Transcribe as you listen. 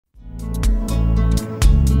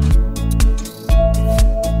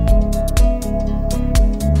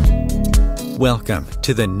Welcome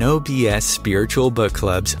to the No BS Spiritual Book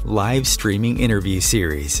Club's live streaming interview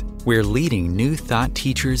series, where leading new thought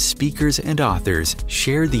teachers, speakers, and authors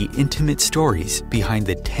share the intimate stories behind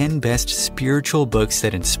the 10 best spiritual books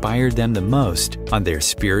that inspired them the most on their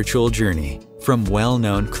spiritual journey. From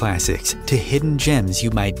well-known classics to hidden gems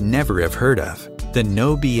you might never have heard of, the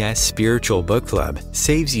No BS Spiritual Book Club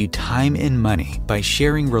saves you time and money by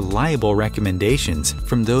sharing reliable recommendations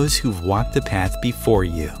from those who've walked the path before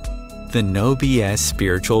you. The No BS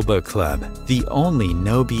Spiritual Book Club, the only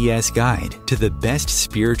no BS guide to the best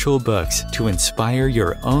spiritual books to inspire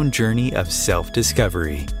your own journey of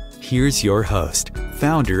self-discovery. Here's your host,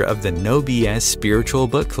 founder of the No BS Spiritual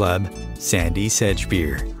Book Club, Sandie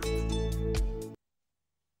Sedgbeer.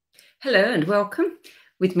 Hello and welcome.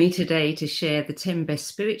 With me today to share the 10 best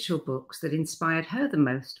spiritual books that inspired her the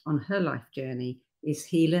most on her life journey is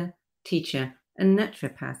healer, teacher, and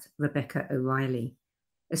naturopath Rebecca O'Reilly.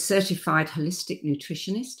 A certified holistic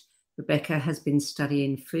nutritionist, Rebecca has been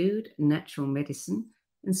studying food, natural medicine,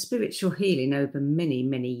 and spiritual healing over many,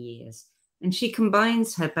 many years. And she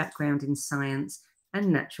combines her background in science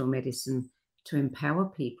and natural medicine to empower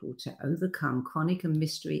people to overcome chronic and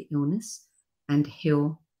mystery illness and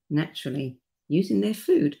heal naturally using their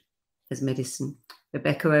food as medicine.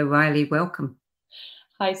 Rebecca O'Reilly, welcome.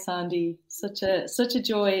 Hi, Sandie. Such a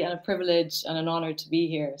joy and a privilege and an honor to be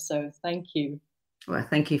here. So thank you. Well,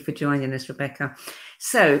 thank you for joining us, Rebecca.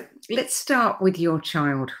 So let's start with your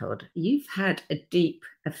childhood. You've had a deep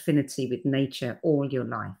affinity with nature all your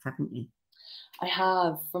life, haven't you? I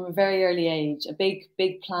have, from a very early age, a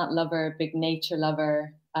big plant lover, big nature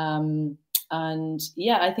lover. And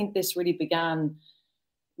yeah, I think this really began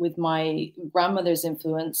with my grandmother's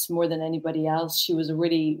influence more than anybody else. She was a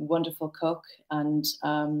really wonderful cook, and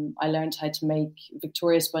I learned how to make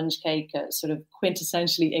Victoria sponge cake, a sort of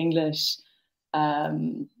quintessentially English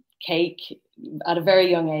cake at a very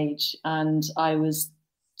young age, and I was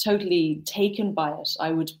totally taken by it.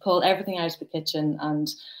 I would pull everything out of the kitchen and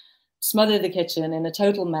smother the kitchen in a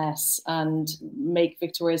total mess and make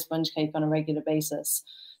Victoria sponge cake on a regular basis.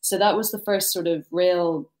 So that was the first sort of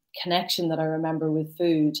real connection that I remember with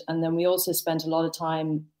food. And then we also spent a lot of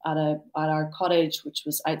time at our cottage, which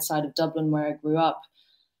was outside of Dublin where I grew up,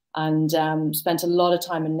 and spent a lot of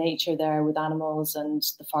time in nature there with animals and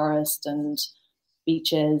the forest and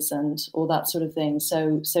beaches and all that sort of thing.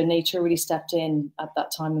 So nature really stepped in at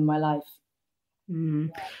that time in my life.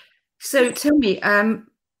 So tell me,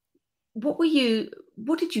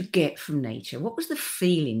 what did you get from nature? What was the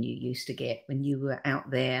feeling you used to get when you were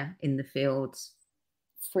out there in the fields?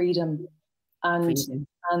 Freedom. And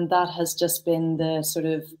that has just been the sort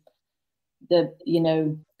of the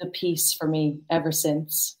piece for me ever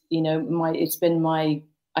since.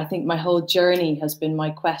 I think my whole journey has been my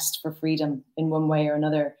quest for freedom in one way or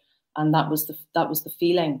another, and that was the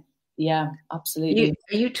feeling. Yeah, absolutely.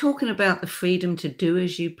 Are you talking about the freedom to do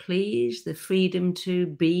as you please, the freedom to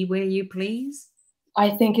be where you please?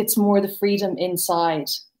 I think it's more the freedom inside.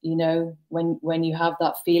 When you have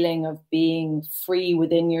that feeling of being free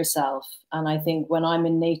within yourself. And I think when I'm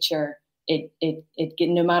in nature, it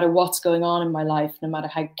no matter what's going on in my life, no matter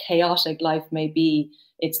how chaotic life may be,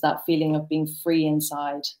 it's that feeling of being free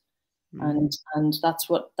inside. And that's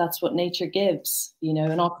what nature gives,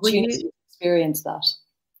 an opportunity to experience that.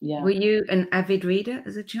 Yeah. Were you an avid reader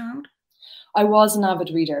as a child? I was an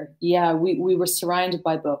avid reader. Yeah, we were surrounded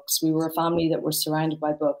by books. We were a family that were surrounded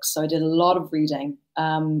by books. So I did a lot of reading.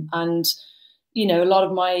 And, a lot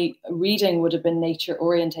of my reading would have been nature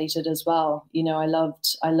orientated as well. I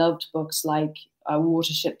loved books like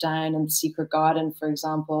Watership Down and The Secret Garden, for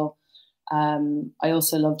example. I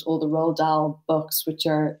also loved all the Roald Dahl books, which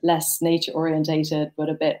are less nature orientated, but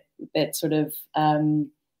a bit sort of,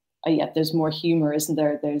 there's more humor, isn't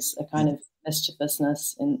there? There's a kind of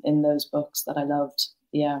mischievousness in those books that I loved.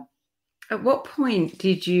 Yeah. At what point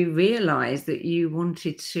did you realize that you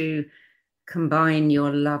wanted to combine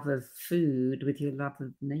your love of food with your love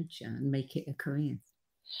of nature and make it a career?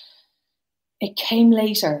 It came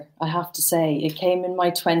later, I have to say. It came in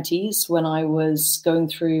my 20s when I was going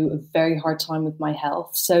through a very hard time with my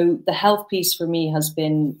health. So the health piece for me has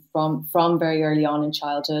been from very early on in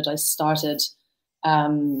childhood. I started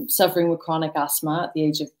suffering with chronic asthma at the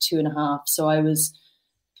age of 2.5. So I was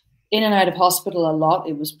in and out of hospital a lot.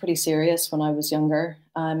 It was pretty serious when I was younger.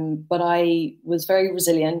 But I was very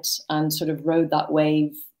resilient and sort of rode that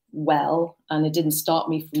wave well, and it didn't stop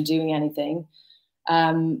me from doing anything.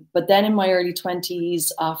 But then in my early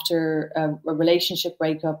 20s, after a relationship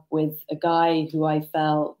breakup with a guy who I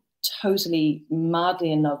fell totally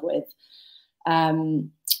madly in love with,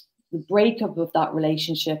 the breakup of that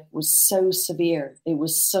relationship was so severe. It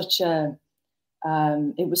was such a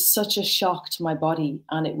It was such a shock to my body,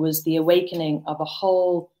 and it was the awakening of a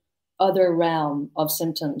whole other realm of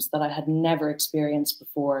symptoms that I had never experienced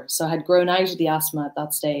before. So I had grown out of the asthma at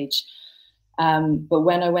that stage. But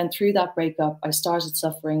when I went through that breakup, I started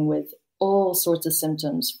suffering with all sorts of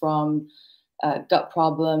symptoms, from gut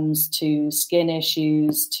problems to skin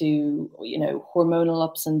issues to, hormonal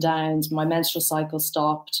ups and downs. My menstrual cycle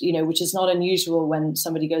stopped, which is not unusual when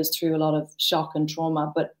somebody goes through a lot of shock and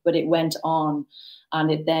trauma, but it went on, and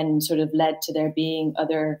it then sort of led to there being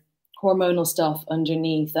other hormonal stuff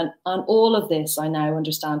underneath. And all of this I now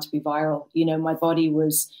understand to be viral. My body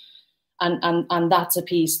was, and that's a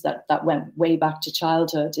piece that went way back to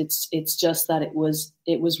childhood. It's just that it was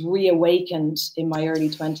reawakened in my early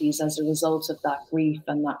 20s as a result of that grief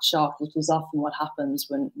and that shock, which is often what happens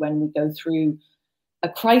when we go through a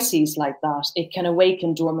crisis like that. It can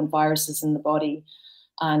awaken dormant viruses in the body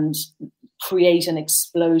and create an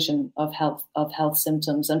explosion of health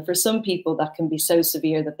symptoms. And for some people, that can be so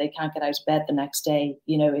severe that they can't get out of bed the next day.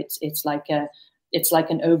 It's like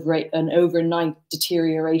an overnight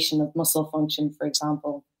deterioration of muscle function, for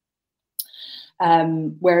example.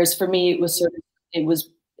 Whereas for me, it was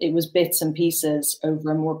bits and pieces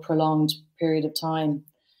over a more prolonged period of time.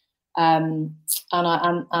 And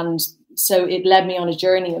so it led me on a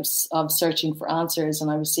journey of searching for answers, and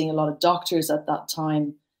I was seeing a lot of doctors at that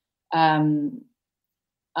time. And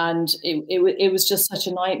it was just such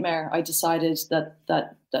a nightmare. I decided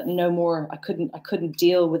that no more. I couldn't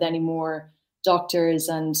deal with any more doctors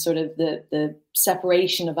and sort of the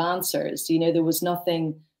separation of answers. There was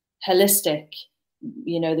nothing holistic.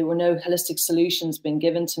 There were no holistic solutions being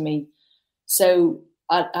given to me. So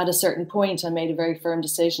at a certain point, I made a very firm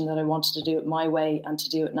decision that I wanted to do it my way and to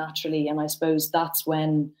do it naturally. And I suppose that's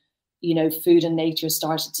when food and nature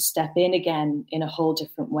started to step in again in a whole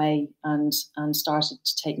different way and started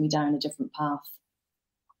to take me down a different path.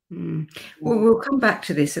 Well, we'll come back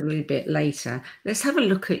to this a little bit later. Let's have a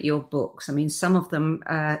look at your books. I mean, some of them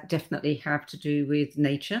definitely have to do with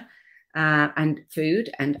nature and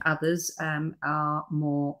food, and others are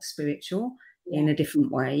more spiritual in a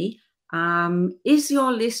different way. Is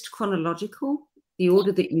your list chronological? The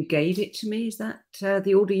order that you gave it to me, is that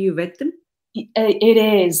the order you read them? It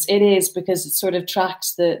is because it sort of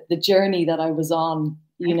tracks the journey that I was on,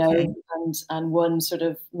 and one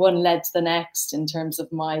led to the next in terms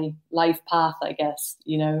of my life path, I guess,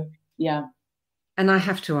 yeah. And I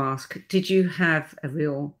have to ask, did you have a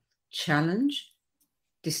real challenge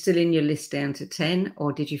distilling your list down to 10,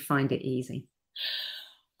 or did you find it easy?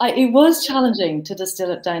 It was challenging to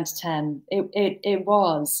distill it down to 10. It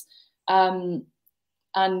was. And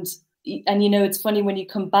it's funny when you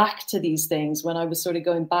come back to these things. When I was sort of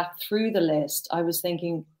going back through the list, I was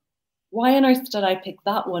thinking, why on earth did I pick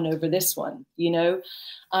that one over this one?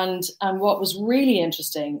 And what was really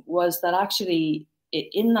interesting was that actually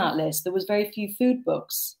in that list, there was very few food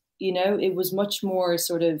books. It was much more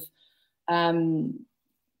sort of, the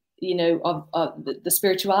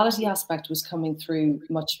spirituality aspect was coming through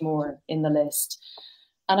much more in the list.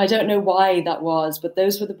 And I don't know why that was, but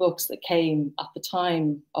those were the books that came at the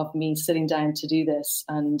time of me sitting down to do this.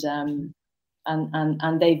 And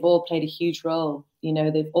they've all played a huge role.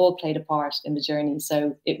 They've all played a part in the journey.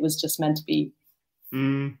 So it was just meant to be.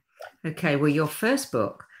 Okay. Well, your first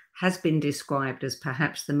book has been described as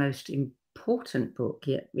perhaps the most important book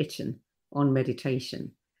yet written on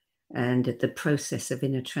meditation and the process of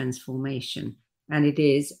inner transformation. And it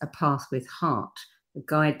is A Path with Heart, A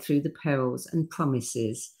Guide Through the Perils and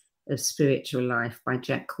Promises of Spiritual Life by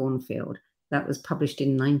Jack Cornfield. That was published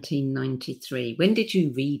in 1993. When did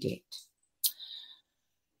you read it?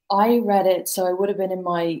 I read it, so I would have been in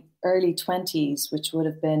my early 20s, which would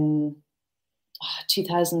have been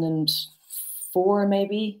 2004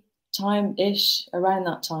 maybe, time-ish, around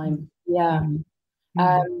that time. Yeah.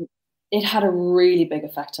 It had a really big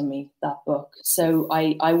effect on me, that book. So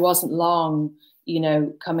I wasn't long,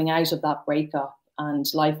 coming out of that breakup, and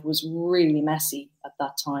life was really messy at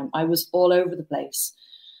that time. I was all over the place.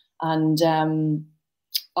 And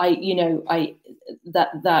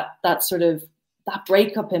that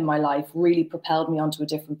breakup in my life really propelled me onto a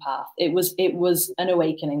different path. It was an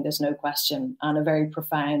awakening, there's no question, and a very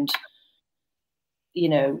profound,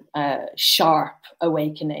 sharp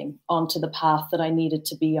awakening onto the path that I needed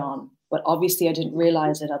to be on. But obviously I didn't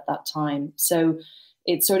realize it at that time. So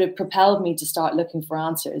it sort of propelled me to start looking for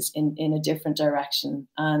answers in a different direction.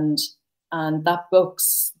 And that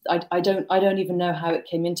book's, I don't even know how it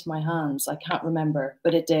came into my hands. I can't remember,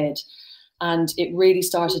 but it did. And it really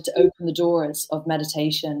started to open the doors of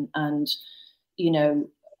meditation and,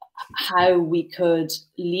 how we could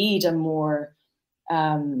lead a more,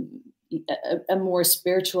 a more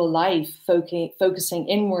spiritual life, focusing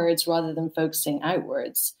inwards rather than focusing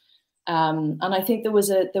outwards. And I think there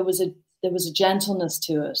was a gentleness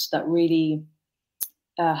to it that really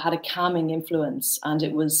had a calming influence. And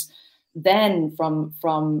it was then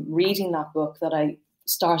from reading that book that I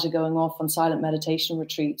started going off on silent meditation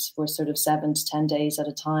retreats for sort of 7 to 10 days at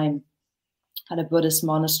a time at a Buddhist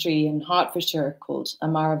monastery in Hertfordshire called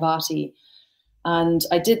Amaravati. And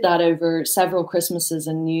I did that over several Christmases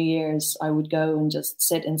and New Year's. I would go and just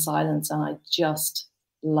sit in silence, and I just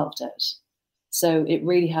loved it. So it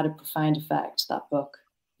really had a profound effect, that book.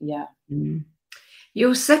 Yeah. Mm.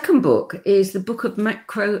 Your second book is the Book of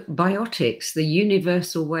Macrobiotics, The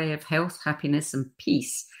Universal Way of Health, Happiness and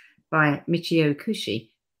Peace by Michio Kushi.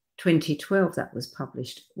 2012 that was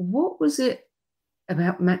published. What was it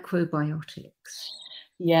about macrobiotics?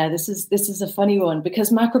 Yeah, this is a funny one,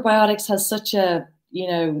 because macrobiotics has such a,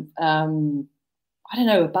 I don't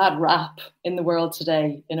know, a bad rap in the world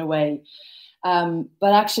today in a way.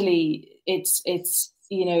 But actually it's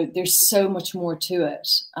there's so much more to it.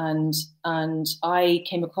 And I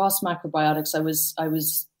came across macrobiotics. I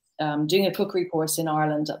was doing a cookery course in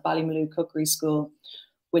Ireland at Ballymaloe Cookery School,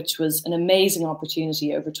 which was an amazing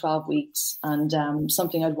opportunity over 12 weeks and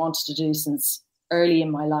something I'd wanted to do since early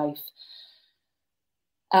in my life.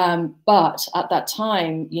 But at that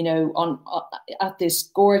time, at this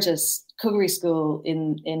gorgeous cookery school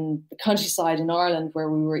in the countryside in Ireland, where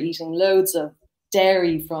we were eating loads of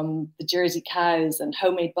dairy from the Jersey cows and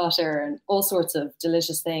homemade butter and all sorts of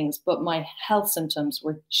delicious things. But my health symptoms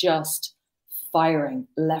were just firing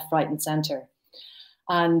left, right, and center.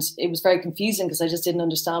 And it was very confusing because I just didn't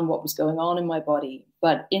understand what was going on in my body.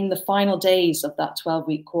 But in the final days of that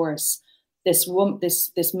 12-week course, this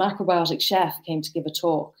macrobiotic chef came to give a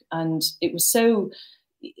talk, and it was so,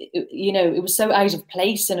 it was so out of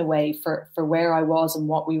place in a way for where I was and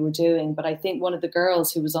what we were doing. But I think one of the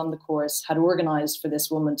girls who was on the course had organized for this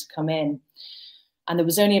woman to come in, and there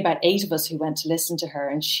was only about 8 of us who went to listen to her,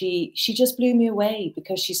 and she just blew me away,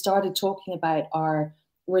 because she started talking about our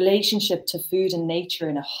relationship to food and nature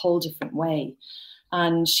in a whole different way.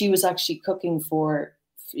 And she was actually cooking for,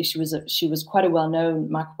 she was quite a well-known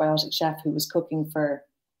macrobiotic chef who was cooking for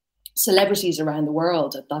celebrities around the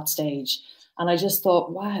world at that stage. And I just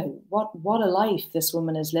thought, wow, what a life this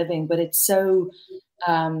woman is living. But it's so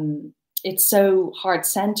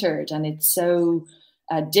heart-centered, and it's so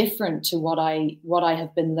different to what I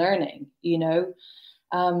have been learning,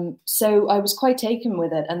 So I was quite taken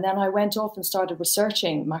with it. And then I went off and started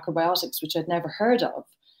researching macrobiotics, which I'd never heard of.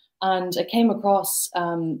 And I came across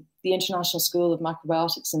the International School of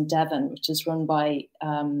Macrobiotics in Devon, which is run by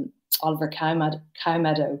Oliver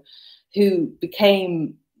Cowmeadow, who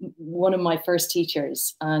became one of my first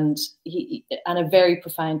teachers, and a very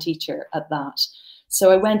profound teacher at that.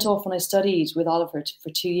 So I went off and I studied with Oliver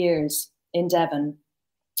for 2 years in Devon,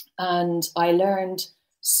 and I learned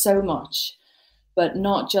so much, but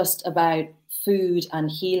not just about food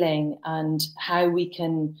and healing and how we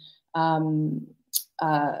can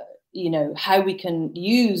how we can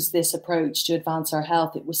use this approach to advance our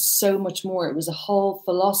health. It was so much more. It was a whole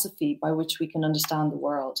philosophy by which we can understand the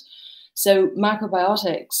world. So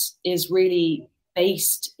macrobiotics is really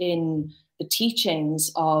based in the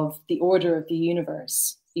teachings of the order of the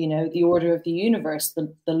universe, the order of the universe,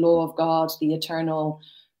 the law of God, the eternal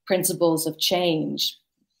principles of change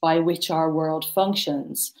by which our world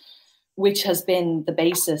functions, which has been the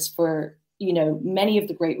basis for many of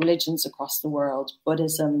the great religions across the world: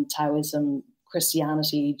 Buddhism, Taoism,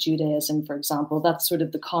 Christianity, Judaism, for example. That's sort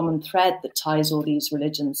of the common thread that ties all these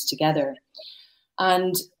religions together.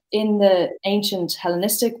 And in the ancient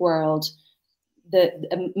Hellenistic world, the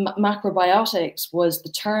macrobiotics was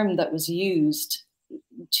the term that was used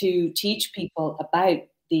to teach people about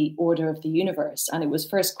the order of the universe. And it was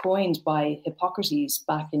first coined by Hippocrates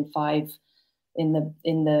back in the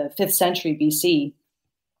 5th century BC.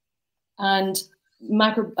 And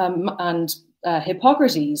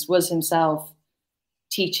Hippocrates was himself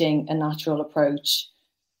teaching a natural approach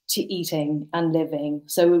to eating and living.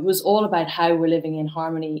 So it was all about how we're living in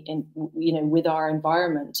harmony with our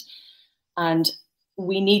environment. And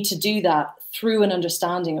we need to do that through an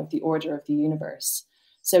understanding of the order of the universe.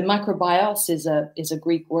 So macrobios is a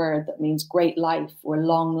Greek word that means great life or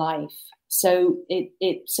long life. So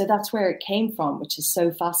so that's where it came from, which is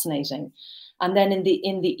so fascinating. And then in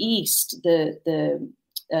the East, the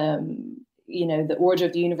order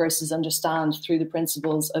of the universe is understood through the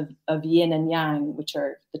principles of yin and yang, which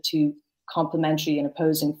are the two complementary and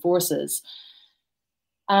opposing forces.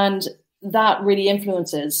 And that really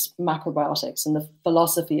influences macrobiotics and the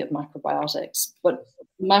philosophy of macrobiotics. But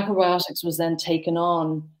macrobiotics was then taken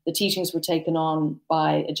on, the teachings were taken on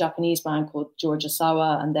by a Japanese man called George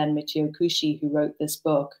Osawa and then Michio Kushi, who wrote this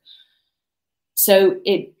book. So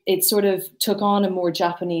it sort of took on a more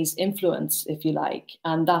Japanese influence, if you like,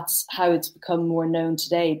 and that's how it's become more known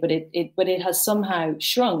today. But it has somehow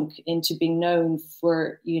shrunk into being known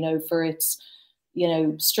for its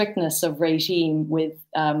strictness of regime with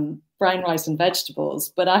brown rice and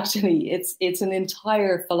vegetables. But actually, it's an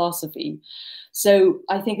entire philosophy. So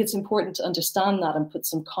I think it's important to understand that and put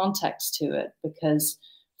some context to it, because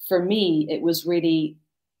for me, it was really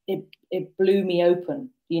it blew me open,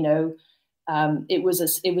 It was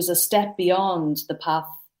a step beyond the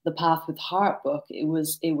Path with Heart book. It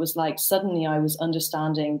was like suddenly I was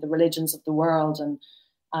understanding the religions of the world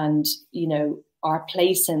and our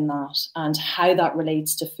place in that and how that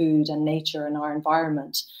relates to food and nature and our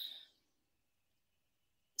environment.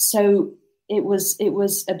 So it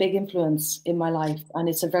was a big influence in my life, and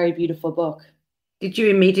it's a very beautiful book. Did you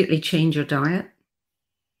immediately change your diet?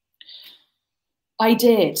 I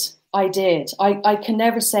did. I can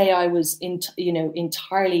never say I was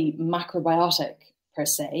entirely macrobiotic per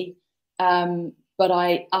se, but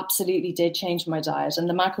I absolutely did change my diet. And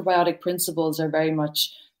the macrobiotic principles are very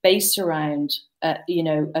much based around a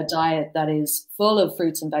diet that is full of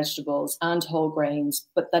fruits and vegetables and whole grains,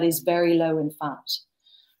 but that is very low in fat.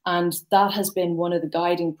 And that has been one of the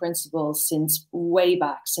guiding principles since way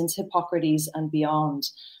back, since Hippocrates and beyond.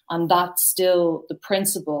 And that's still the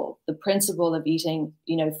principle of eating,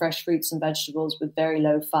 fresh fruits and vegetables with very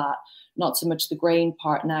low fat, not so much the grain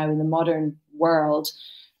part now in the modern world.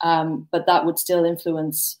 But that would still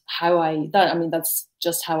influence that's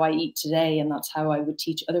just how I eat today. And that's how I would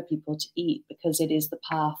teach other people to eat, because it is the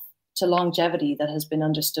path to longevity that has been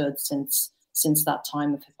understood since that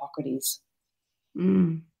time of Hippocrates.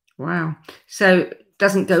 Wow. So it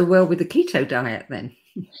doesn't go well with the keto diet then?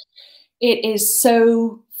 It is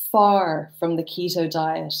so far from the keto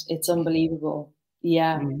diet. It's unbelievable.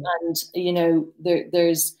 Yeah. And,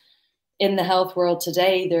 there's in the health world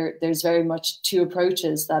today, there's very much two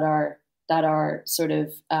approaches that are sort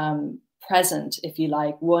of present, if you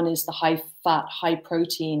like. One is the high fat, high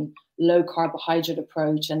protein, low carbohydrate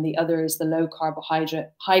approach, and the other is the low carbohydrate,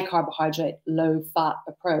 high carbohydrate, low fat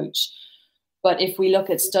approach. But if we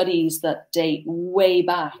look at studies that date way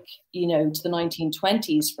back, to the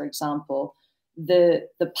 1920s, for example, the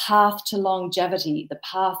path to longevity, the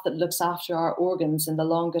path that looks after our organs in the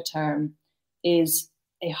longer term, is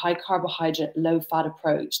a high carbohydrate, low fat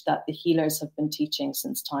approach that the healers have been teaching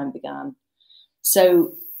since time began.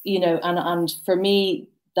 So, and for me,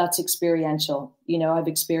 that's experiential. I've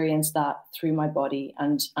experienced that through my body,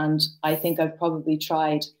 and I think I've probably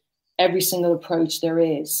tried every single approach there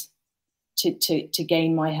is to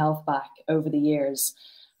gain my health back over the years.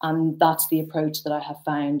 And that's the approach that I have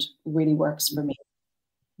found really works for me.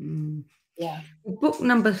 Yeah. Book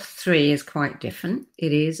number 3 is quite different.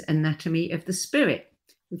 It is Anatomy of the Spirit.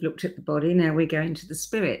 We've looked at the body. Now we're going to the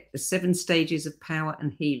spirit. The 7 Stages of Power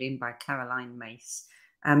and Healing by Caroline Myss.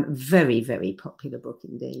 Very, very popular book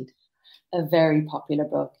indeed. A very popular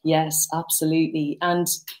book. Yes, absolutely. And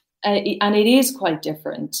it is quite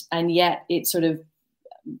different. And yet it sort of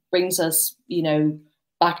brings us,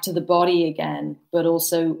 back to the body again, but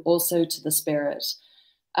also to the spirit.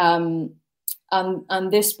 And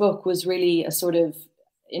this book was really a sort of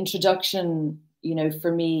introduction,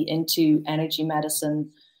 for me into energy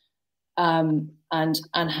medicine, and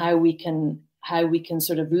how we can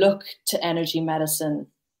sort of look to energy medicine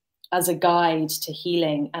as a guide to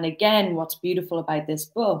healing. And again, what's beautiful about this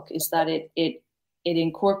book is that it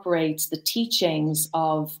incorporates the teachings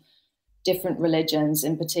of different religions,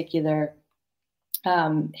 in particular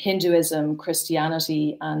Hinduism,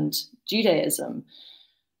 Christianity, and Judaism,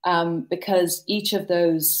 because each of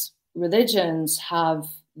those religions have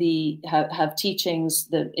teachings.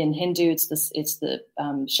 That in Hindu it's the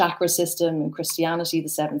chakra system, in Christianity the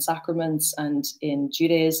 7 sacraments, and in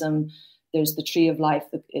Judaism there's the tree of life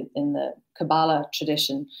in the Kabbalah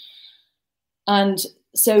tradition. And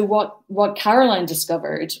so what Caroline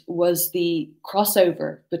discovered was the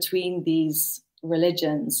crossover between these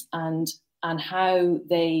religions and how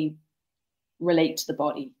they relate to the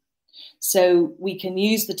body. So we can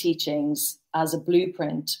use the teachings as a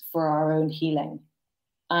blueprint for our own healing.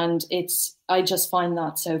 And I just find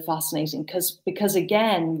that so fascinating because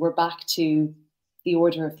again, we're back to the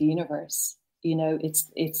order of the universe.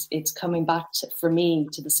 It's coming back for me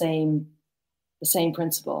to the same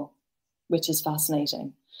principle, which is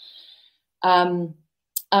fascinating.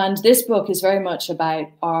 And this book is very much about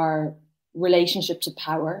our relationship to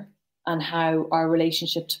power and how our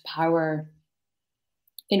relationship to power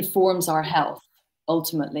informs our health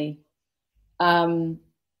ultimately. And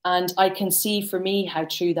I can see for me how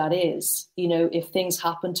true that is. You know, if things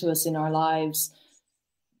happen to us in our lives,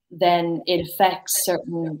 then it affects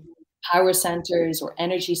certain power centers or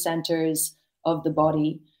energy centers of the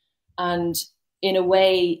body. And in a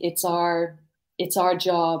way, it's our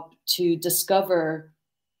job to discover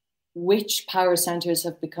which power centers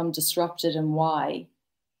have become disrupted and why.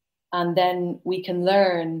 And then we can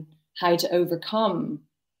learn how to overcome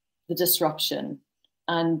the disruption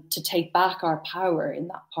and to take back our power in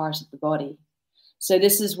that part of the body. So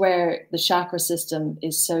this is where the chakra system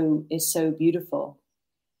is so beautiful.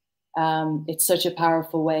 It's such a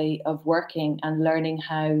powerful way of working and learning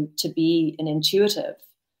how to be an intuitive.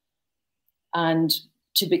 And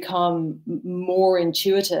to become more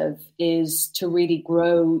intuitive is to really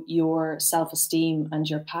grow your self-esteem and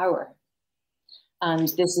your power. And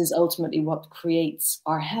this is ultimately what creates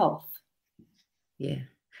our health. Yeah.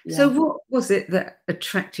 So what was it that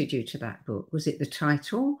attracted you to that book? Was it the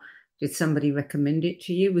title? Did somebody recommend it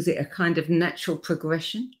to you? Was it a kind of natural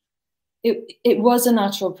progression? It was a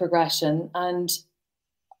natural progression. And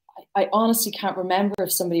I honestly can't remember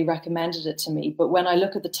if somebody recommended it to me. But when I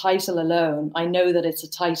look at the title alone, I know that it's a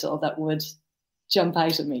title that would jump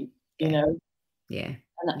out at me, you know? Yeah.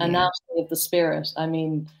 Anatomy of the Spirit. I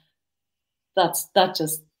mean, that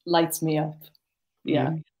just lights me up.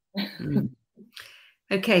 Yeah.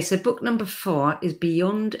 Okay, so book number 4 is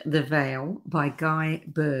Beyond the Veil by Guy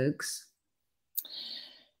Bergs.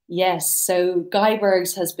 Yes, so Guy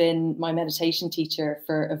Bergs has been my meditation teacher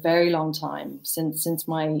for a very long time, since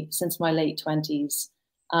my late 20s,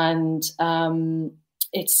 and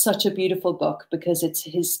it's such a beautiful book because it's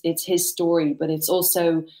his story, but it's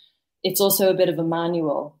also a bit of a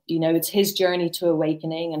manual. You know, it's his journey to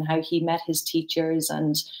awakening and how he met his teachers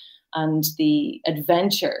and the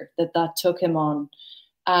adventure that took him on.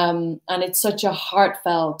 And it's such a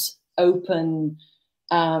heartfelt, open,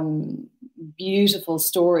 beautiful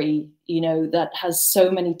story, you know, that has so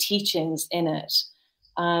many teachings in it.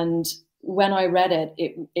 And when I read it,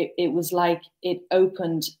 it was like it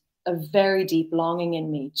opened a very deep longing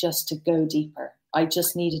in me just to go deeper. I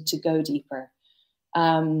just needed to go deeper.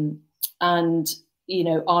 And, you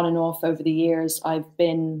know, on and off over the years, I've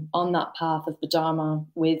been on that path of the Dharma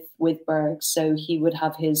with Berg. So he would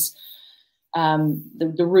have his,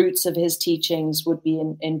 the roots of his teachings would be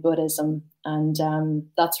in Buddhism. And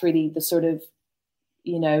that's really the sort of,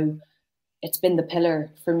 you know, it's been the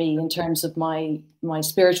pillar for me in terms of my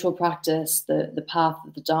spiritual practice. The path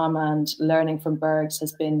of the Dharma and learning from Bergs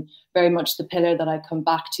has been very much the pillar that I come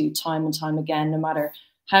back to time and time again, no matter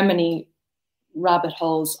how many rabbit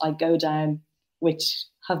holes I go down, which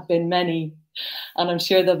have been many, and I'm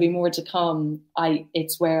sure there'll be more to come.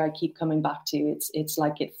 It's where I keep coming back to. It's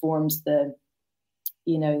like it forms the,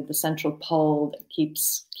 you know, the central pole that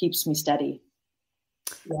keeps me steady.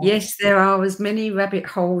 Yeah. Yes, there are as many rabbit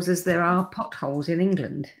holes as there are potholes in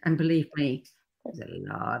England, and believe me, there's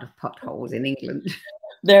a lot of potholes in England.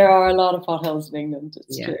 There are a lot of potholes in England.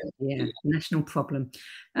 It's true. Yeah, national problem.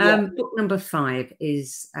 Book number 5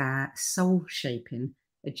 is Soul Shaping: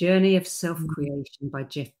 A Journey of Self-Creation by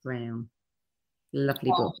Jeff Brown.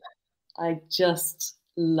 Lovely book. I just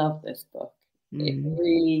love this book.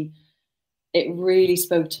 It really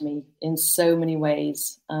spoke to me in so many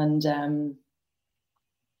ways, and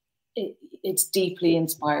it's deeply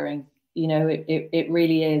inspiring. You know, it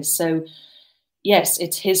really is. So yes,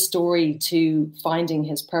 it's his story to finding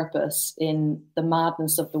his purpose in the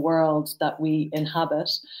madness of the world that we inhabit.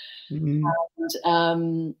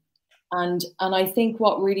 And I think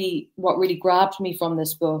what really grabbed me from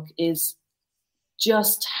this book is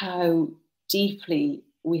just how deeply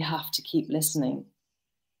we have to keep listening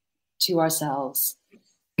to ourselves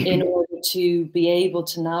in order to be able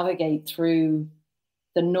to navigate through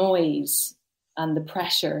the noise and the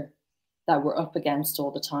pressure that we're up against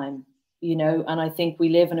all the time, you know. And I think we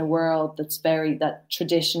live in a world that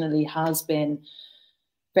traditionally has been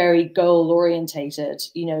very goal orientated,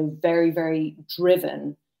 you know, very, very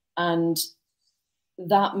driven. And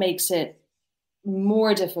that makes it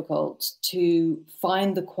more difficult to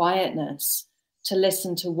find the quietness to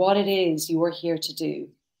listen to what it is you're here to do,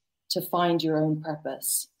 to find your own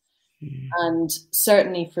purpose. And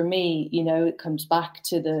certainly for me, you know, it comes back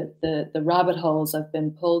to the rabbit holes I've been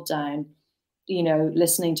pulled down, you know,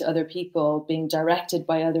 listening to other people, being directed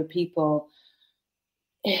by other people.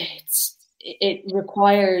 It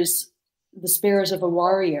requires the spirit of a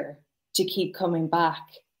warrior to keep coming back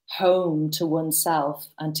home to oneself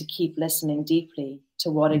and to keep listening deeply to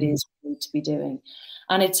what it is we need to be doing.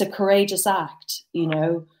 And it's a courageous act, you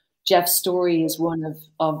know. Jeff's story is one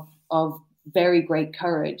of very great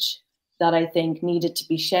courage that I think needed to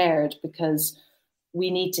be shared, because we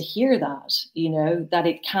need to hear that, you know, that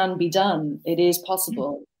it can be done. It is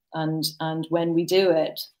possible. And when we do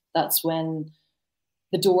it, that's when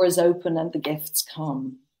the doors open and the gifts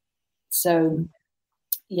come. So,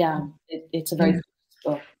 yeah, it's a very good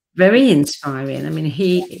book. Very inspiring. I mean,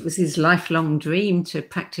 it was his lifelong dream to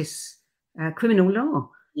practice criminal law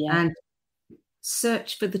and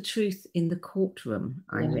search for the truth in the courtroom,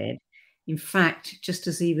 I read. In fact, just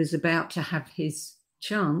as he was about to have his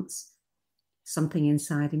chance, something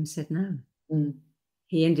inside him said no.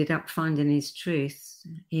 He ended up finding his truth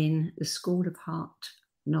in the School of Hard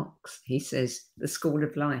Knocks, he says, the School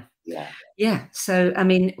of Life. Yeah. So, I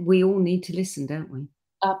mean, we all need to listen, don't we?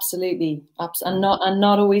 Absolutely. And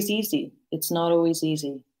not always easy. It's not always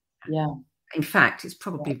easy. Yeah. In fact, it's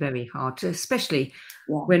probably very hard to, especially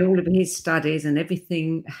when all of his studies and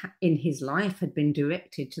everything in his life had been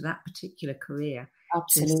directed to that particular career.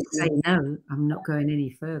 Absolutely. To say, no, I'm not going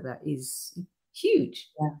any further is huge.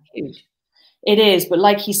 Huge. It is. But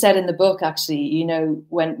like he said in the book, actually, you know,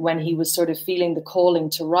 when he was sort of feeling the calling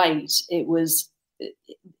to write, it was,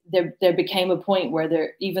 there became a point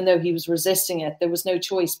where even though he was resisting it, there was no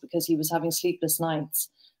choice, because he was having sleepless nights.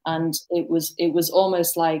 And it was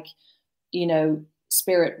almost like, you know,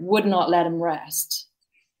 spirit would not let him rest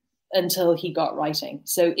until he got writing.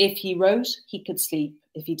 So if he wrote, he could sleep.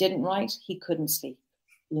 If he didn't write, he couldn't sleep,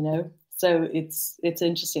 you know? So it's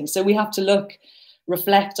interesting. So we have to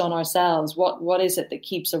reflect on ourselves. What is it that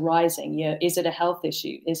keeps arising? You know, is it a health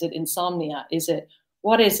issue? Is it insomnia?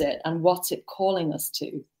 What is it? And what's it calling us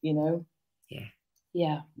to, you know?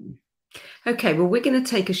 Yeah. Okay, well, we're going to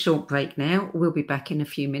take a short break now. We'll be back in a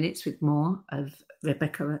few minutes with more of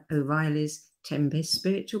Rebecca O'Reilly's 10 Best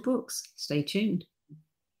Spiritual Books. Stay tuned.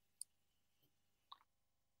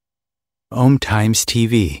 OMTimes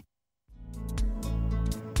TV.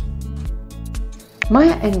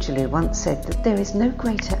 Maya Angelou once said that there is no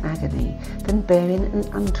greater agony than bearing an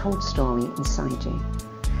untold story inside you.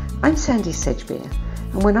 I'm Sandie Sedgbeer,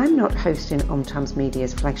 and when I'm not hosting OMTimes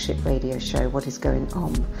Media's flagship radio show What Is Going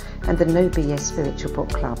On and the No BS Spiritual Book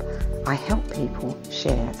Club, I help people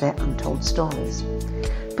share their untold stories.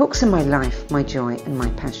 Books are my life, my joy and my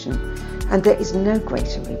passion, and there is no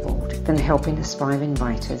greater reward than helping aspiring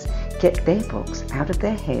writers get their books out of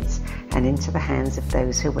their heads and into the hands of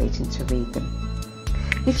those who are waiting to read them.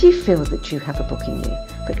 If you feel that you have a book in you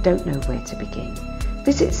but don't know where to begin,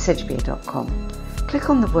 visit Sedgbeer.com.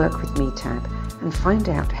 Click on the Work With Me tab and find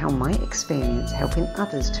out how my experience helping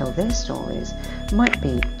others tell their stories might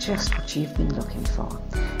be just what you've been looking for.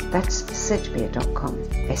 That's Sedgbeer.com,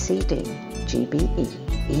 SEDGBEER.com.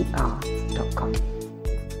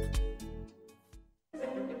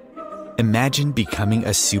 Imagine becoming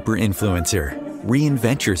a super influencer.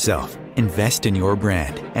 Reinvent yourself, invest in your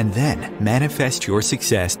brand, and then manifest your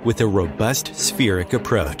success with a robust spheric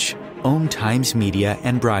approach. OMTimes Media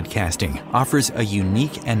and Broadcasting offers a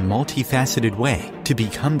unique and multifaceted way to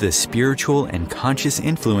become the spiritual and conscious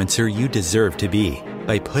influencer you deserve to be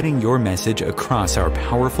by putting your message across our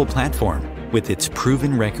powerful platform with its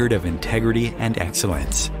proven record of integrity and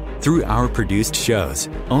excellence. Through our produced shows,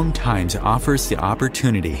 OMTimes offers the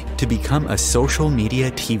opportunity to become a social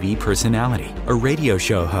media TV personality, a radio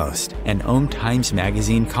show host, an OMTimes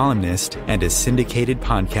magazine columnist, and a syndicated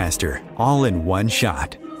podcaster, all in one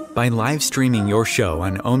shot. By live streaming your show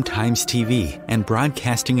on OMTimes TV and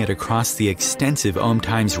broadcasting it across the extensive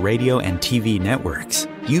OMTimes radio and TV networks,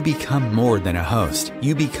 you become more than a host.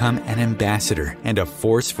 You become an ambassador and a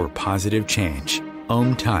force for positive change.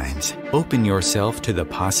 OMTimes. Open yourself to the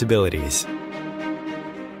possibilities.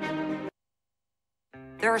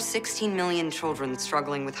 There are 16 million children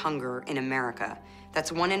struggling with hunger in America.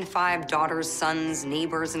 That's 1 in 5 daughters, sons,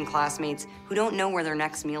 neighbors, and classmates who don't know where their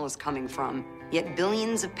next meal is coming from. Yet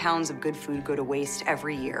billions of pounds of good food go to waste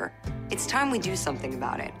every year. It's time we do something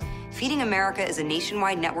about it. Feeding America is a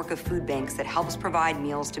nationwide network of food banks that helps provide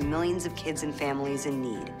meals to millions of kids and families in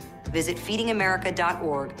need. Visit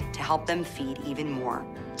feedingamerica.org to help them feed even more.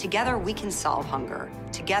 Together, we can solve hunger.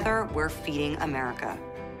 Together, we're feeding America.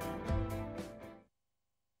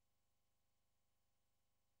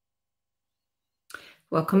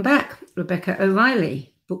 Welcome back, Rebecca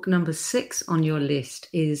O'Reilly. Book number 6 on your list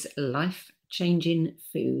is Life-Changing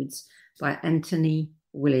Foods by Anthony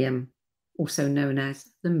William, also known as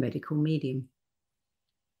The Medical Medium.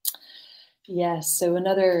 Yes, so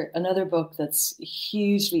another book that's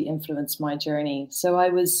hugely influenced my journey. So I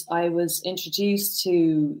was introduced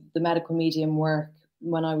to the medical medium work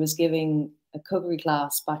when I was giving a cookery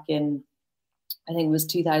class back in, I think it was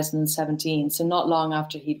 2017. So not long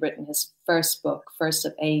after he'd written his first book, First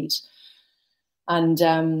of 8. And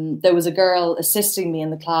there was a girl assisting me in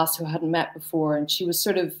the class who I hadn't met before, and she was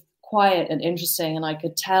sort of quiet and interesting, and I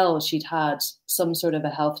could tell she'd had some sort of a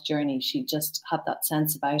health journey. She just had that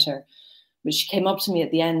sense about her. But she came up to me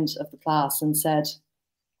at the end of the class and said,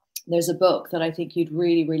 there's a book that I think you'd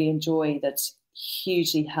really, really enjoy that's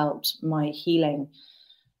hugely helped my healing.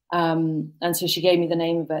 And so she gave me the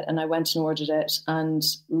name of it, and I went and ordered it and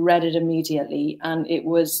read it immediately. And it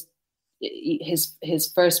was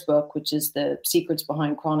his first book, which is The Secrets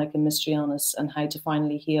Behind Chronic and Mystery Illness and How to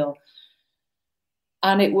Finally Heal.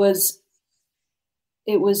 And it was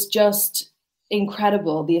just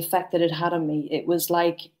incredible, the effect that it had on me. It was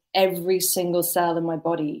like every single cell in my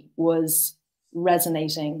body was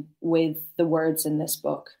resonating with the words in this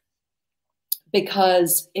book,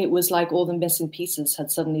 because it was like all the missing pieces had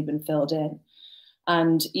suddenly been filled in.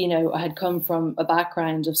 And, you know, I had come from a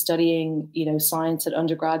background of studying, you know, science at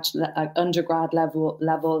undergrad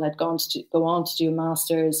level, had go on to do a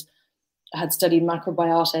master's. I had studied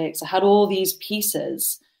macrobiotics. I had all these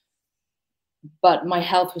pieces, but my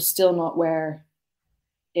health was still not where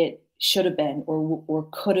it should have been, or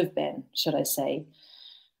could have been, should I say.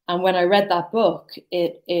 And when I read that book,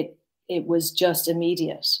 it was just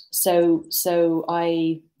immediate. So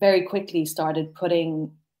I very quickly started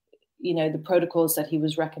putting, you know, the protocols that he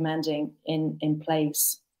was recommending in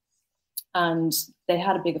place, and they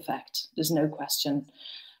had a big effect. There's no question.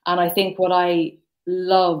 And I think what I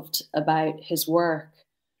loved about his work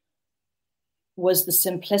was the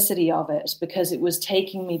simplicity of it, because it was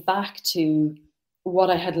taking me back to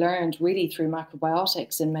what I had learned really through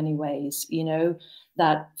macrobiotics in many ways, you know,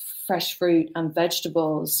 that fresh fruit and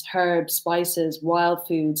vegetables, herbs, spices, wild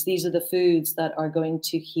foods, these are the foods that are going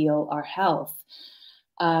to heal our health.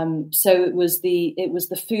 So it was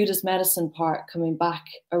the food as medicine part coming back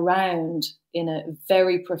around in a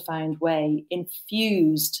very profound way,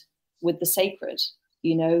 infused with the sacred.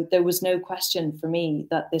 You know, there was no question for me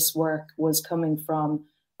that this work was coming from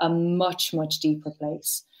a much, much deeper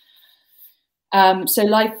place. So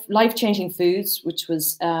Life-Changing Foods, which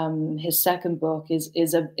was his second book,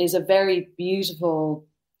 is a very beautiful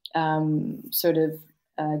sort of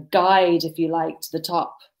guide, if you like, to the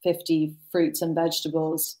top 50 fruits and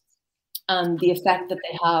vegetables, and the effect that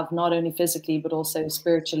they have not only physically but also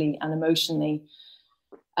spiritually and emotionally.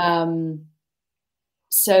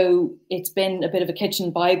 So it's been a bit of a kitchen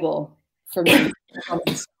Bible for me from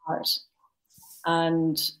the start,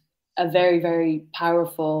 and a very, very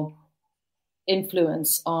powerful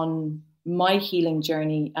influence on my healing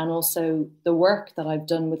journey, and also the work that I've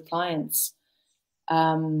done with clients,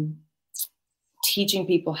 teaching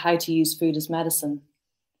people how to use food as medicine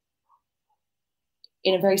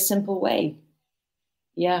in a very simple way.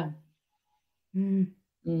 Yeah.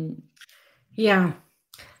 Yeah.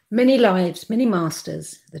 Many lives, many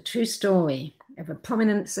masters, the true story of a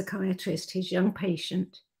prominent psychiatrist, his young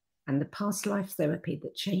patient, and the past life therapy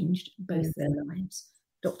that changed both their lives.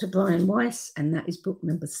 Dr. Brian Weiss, and that is book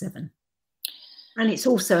number 7. And it's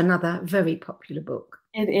also another very popular book.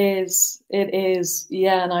 It is,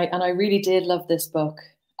 yeah. And I really did love this book.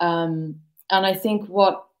 And I think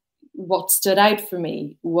what stood out for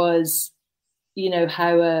me was, you know,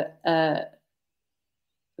 how a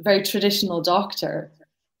very traditional doctor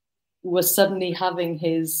was suddenly having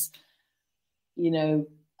his, you know,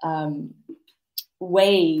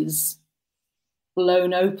 ways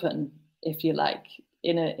blown open, if you like,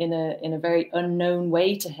 in a very unknown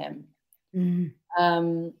way to him. And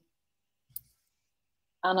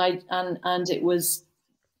it was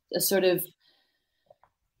a sort of,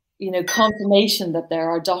 you know, confirmation that there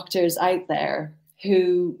are doctors out there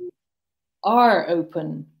who are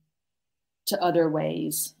open to other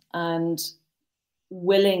ways and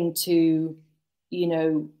willing to, you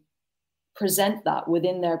know, present that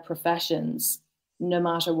within their professions, no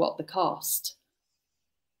matter what the cost.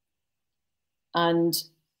 And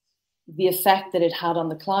the effect that it had on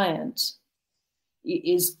the client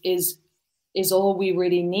is all we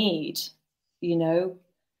really need. You know,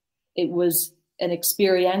 it was an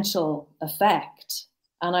experiential effect.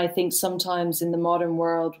 And I think sometimes in the modern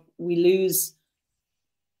world, we lose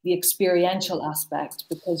the experiential aspect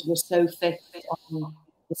because we're so fixed on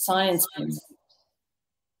the science.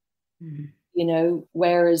 You know,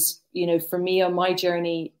 whereas, you know, for me on my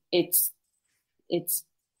journey, it's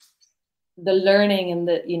the learning, and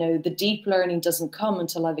the, you know, the deep learning doesn't come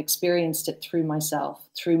until I've experienced it through myself,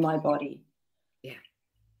 through my body. Yeah.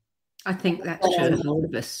 I think that's true of all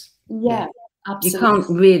of us. Yeah, absolutely. You can't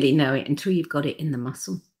really know it until you've got it in the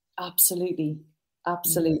muscle. Absolutely.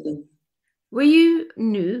 Were you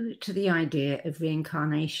new to the idea of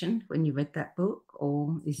reincarnation when you read that book,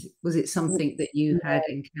 or was it something that you had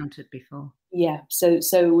encountered before? Yeah, so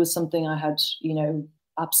it was something I had,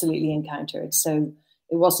 absolutely encountered. So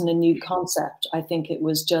it wasn't a new concept. I think it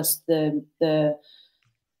was just the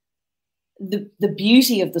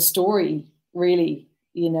beauty of the story, really,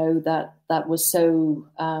 that was so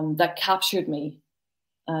that captured me,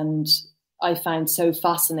 and I found so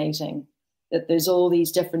fascinating that there's all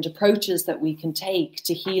these different approaches that we can take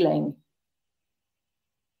to healing.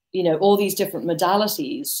 All these different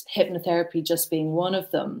modalities, hypnotherapy just being one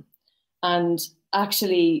of them. And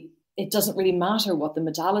actually, it doesn't really matter what the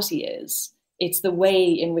modality is. It's the way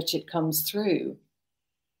in which it comes through.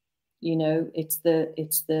 It's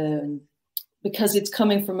because it's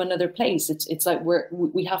coming from another place. It's like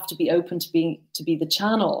we have to be open to be the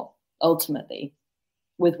channel ultimately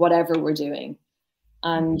with whatever we're doing.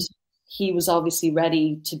 And he was obviously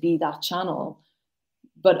ready to be that channel,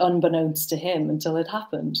 but unbeknownst to him until it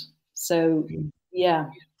happened. So, yeah.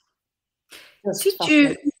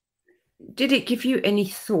 Did it give you any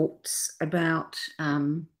thoughts about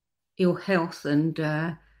your health and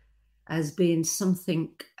as being something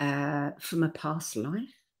from a past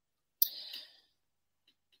life?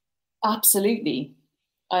 Absolutely.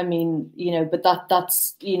 I mean, but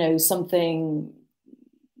that's, something,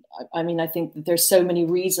 I think that there's so many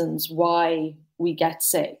reasons why we get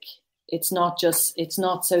sick. It's not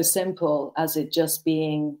so simple as it just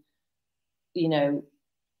being,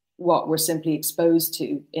 what we're simply exposed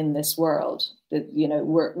to in this world. That,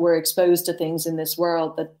 we're exposed to things in this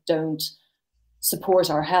world that don't support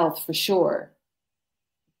our health for sure.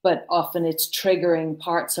 But often it's triggering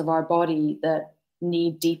parts of our body that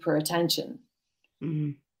need deeper attention.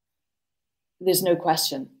 Mm-hmm. There's no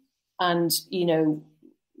question. And,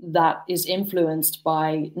 that is influenced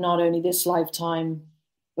by not only this lifetime,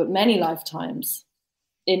 but many lifetimes,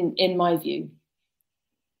 in my view.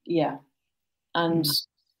 Yeah. And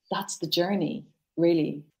that's the journey,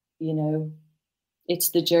 really. It's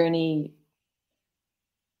the journey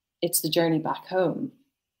back home.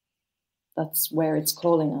 That's where it's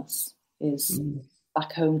calling us, is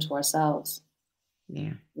back home to ourselves.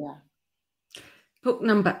 Yeah. Yeah. Book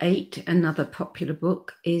number 8, another popular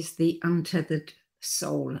book, is The Untethered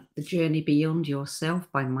Soul, The Journey Beyond Yourself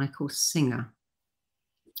by Michael Singer.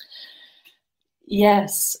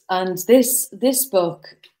 Yes, and this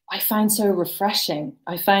book I find so refreshing.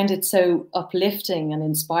 I find it so uplifting and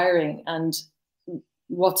inspiring. And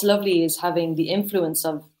what's lovely is having the influence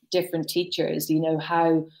of different teachers.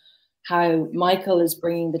 How Michael is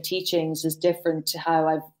bringing the teachings is different to how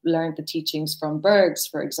I've learned the teachings from Bergs,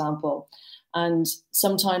 for example. And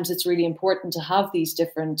sometimes it's really important to have these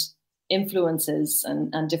different influences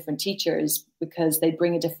and different teachers because they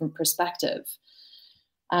bring a different perspective.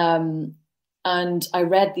 And I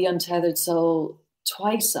read The Untethered Soul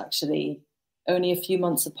twice, actually, only a few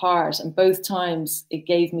months apart, and both times it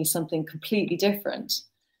gave me something completely different.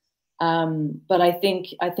 But I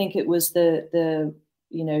think it was the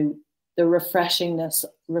refreshness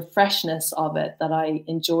of it that I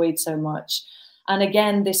enjoyed so much. And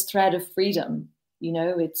again, this thread of freedom,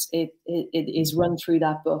 it is run through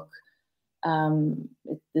that book.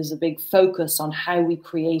 There's a big focus on how we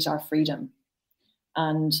create our freedom.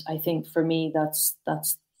 And I think for me, that's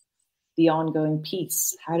the ongoing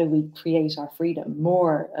piece. How do we create our freedom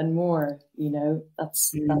more and more?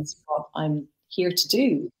 That's what I'm here to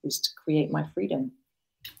do, is to create my freedom.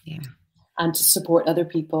 Yeah. And to support other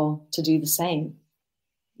people to do the same.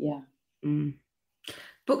 Yeah.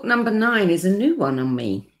 Book number 9 is a new one on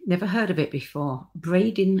me. Never heard of it before.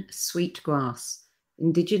 Braiding Sweetgrass,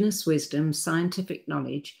 Indigenous Wisdom, Scientific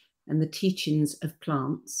Knowledge, and the Teachings of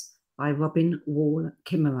Plants by Robin Wall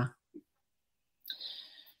Kimmerer.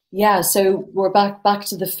 Yeah, so we're back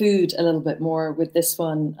to the food a little bit more with this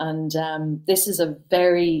one. And this is a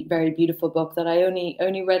very, very beautiful book that I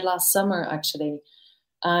only read last summer, actually.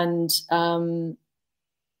 And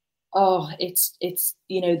it's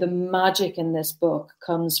the magic in this book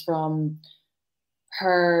comes from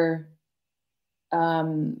her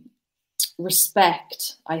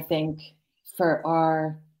respect, I think, for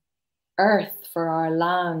our earth, for our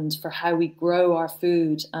land, for how we grow our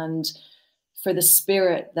food, and for the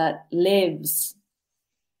spirit that lives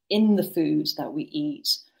in the food that we eat.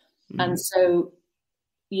 And so,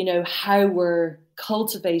 how we're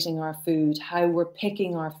cultivating our food, how we're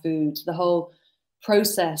picking our food, the whole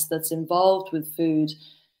process that's involved with food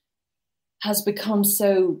has become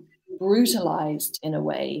so brutalized in a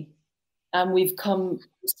way. And we've come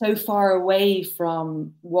so far away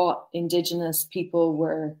from what Indigenous people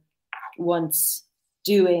were once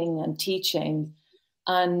doing and teaching.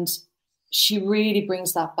 And she really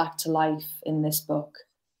brings that back to life in this book.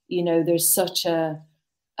 You know, there's such a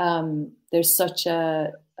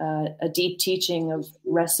deep teaching of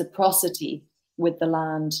reciprocity with the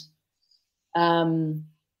land. And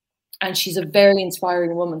she's a very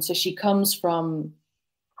inspiring woman. So she comes from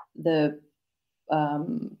the,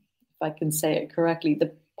 if I can say it correctly,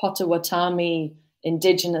 the Potawatomi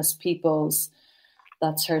indigenous peoples.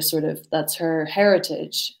 That's her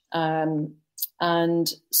heritage. And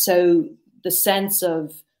so the sense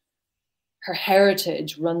of her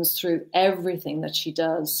heritage runs through everything that she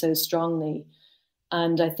does so strongly.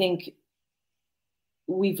 And I think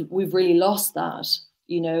we've really lost that.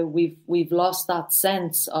 You know, we've lost that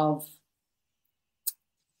sense of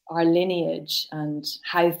our lineage and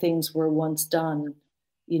how things were once done,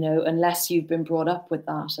 you know, unless you've been brought up with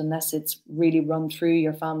that, unless it's really run through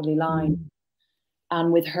your family line.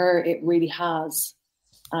 And with her, it really has.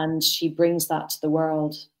 And she brings that to the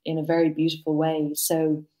world in a very beautiful way.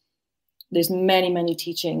 So there's many, many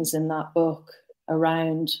teachings in that book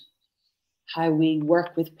around how we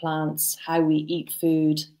work with plants, how we eat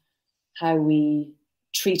food, how we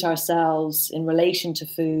treat ourselves in relation to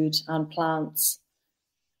food and plants.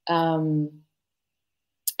 And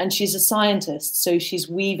she's a scientist, so she's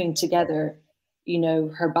weaving together, you know,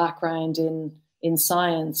 her background in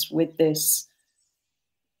science with this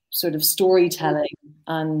sort of storytelling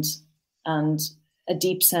and a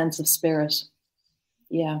deep sense of spirit.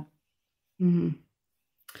 Yeah. Mm-hmm.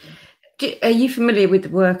 Are you familiar with the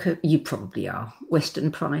work of, you probably are,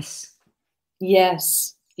 Weston Price?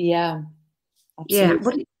 Yes. Yeah. Absolutely. Yeah.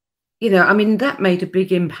 Well, you know, I mean, that made a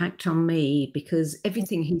big impact on me because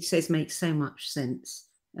everything he says makes so much sense.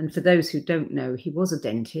 And for those who don't know, he was a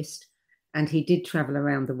dentist and he did travel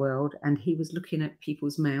around the world and he was looking at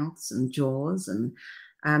people's mouths and jaws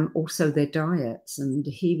and also their diets. And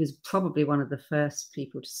he was probably one of the first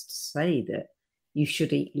people to say that you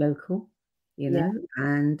should eat local, you know,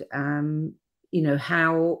 and, you know,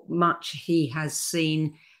 how much he has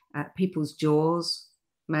seen people's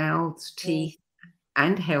mouths, teeth,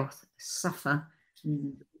 and health suffer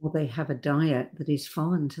or they have a diet that is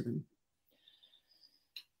foreign to them.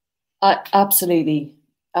 Absolutely.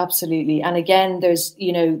 And again, there's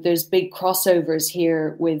big crossovers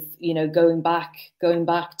here with, you know, going back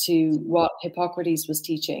to what Hippocrates was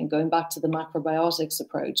teaching, going back to the macrobiotics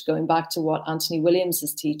approach, going back to what Anthony Williams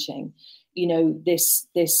is teaching, you know, this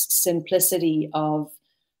simplicity of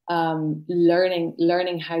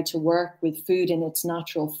learning how to work with food in its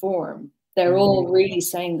natural form. They're all really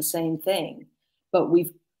saying the same thing, but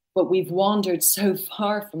we've wandered so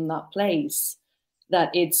far from that place that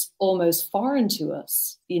it's almost foreign to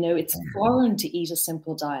us. You know, it's foreign to eat a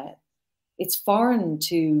simple diet. It's foreign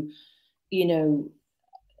to, you know,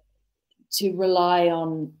 to rely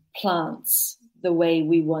on plants the way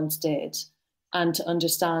we once did, and to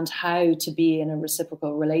understand how to be in a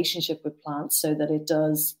reciprocal relationship with plants so that it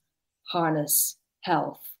does harness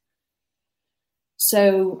health.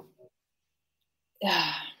 So,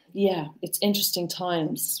 yeah, it's interesting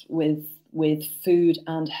times with food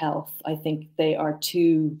and health. I think they are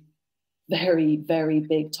two very, very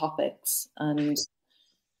big topics, and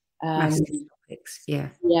massive topics. Yeah.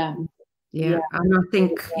 And I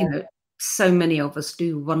think you know, so many of us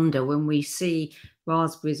do wonder when we see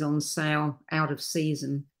raspberries on sale out of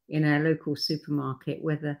season in our local supermarket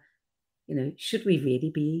whether, you know, should we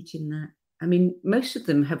really be eating that? I mean, most of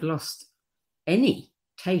them have lost any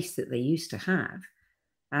taste that they used to have,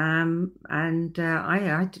 and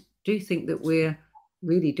I do think that we're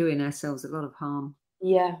really doing ourselves a lot of harm.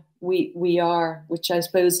 Yeah, we are, which I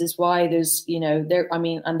suppose is why there's, you know,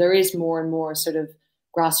 there is more and more sort of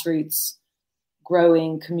grassroots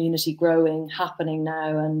growing, community growing happening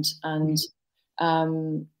now, and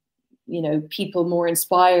you know, people more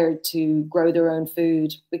inspired to grow their own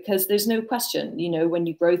food, because there's no question, you know, when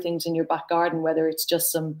you grow things in your back garden, whether it's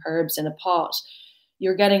just some herbs in a pot,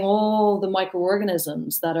 you're getting all the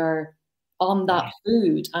microorganisms that are on that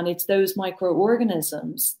food, and it's those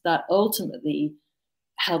microorganisms that ultimately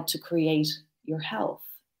help to create your health,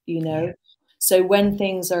 you know. So when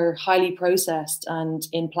things are highly processed and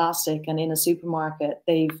in plastic and in a supermarket,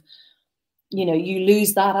 they've, you know, you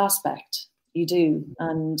lose that aspect. You do.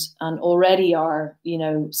 And already our, you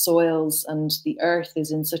know, soils and the earth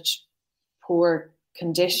is in such poor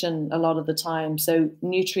condition a lot of the time. So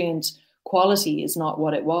nutrient quality is not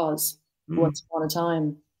what it was once upon a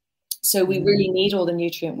time. So we really need all the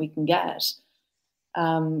nutrient we can get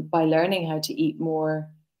by learning how to eat more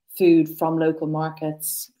food from local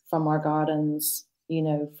markets, from our gardens, you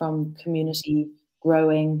know, from community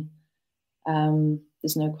growing.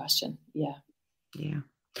 There's no question. Yeah.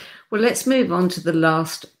 Well, let's move on to the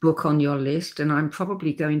last book on your list, and I'm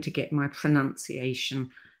probably going to get my pronunciation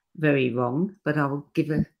very wrong, but I'll give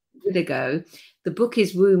it a go. The book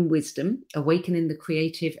is Womb Wisdom, Awakening the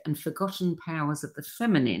Creative and Forgotten Powers of the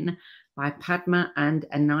Feminine by Padma and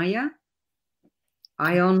Anaya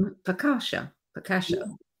Ayon Prakasha.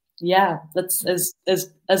 Yeah, that's as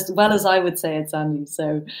well as I would say it, Sandie.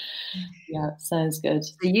 So yeah, sounds good.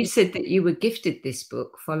 So you said that you were gifted this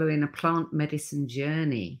book following a plant medicine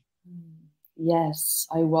journey. Yes,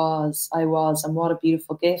 I was. And what a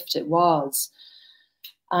beautiful gift it was.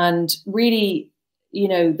 And really, you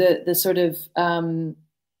know, the sort of the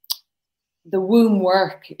womb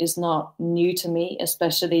work is not new to me,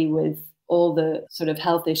 especially with all the sort of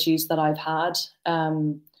health issues that I've had.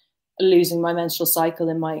 Losing my menstrual cycle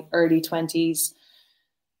in my early 20s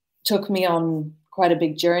took me on quite a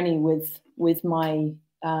big journey with my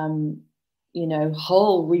you know,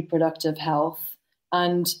 whole reproductive health.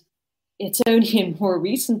 And it's only in more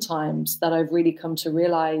recent times that I've really come to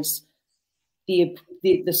realize the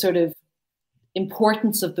sort of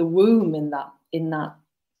importance of the womb in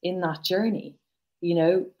that journey, you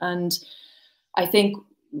know. And I think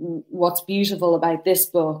what's beautiful about this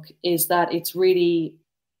book is that it's really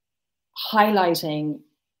highlighting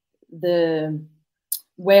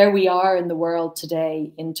where we are in the world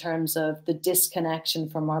today in terms of the disconnection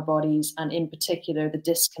from our bodies, and in particular the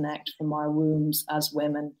disconnect from our wombs as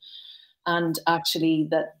women, and actually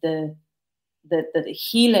that the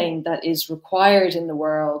healing that is required in the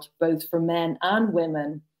world, both for men and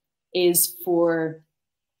women, is for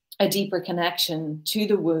a deeper connection to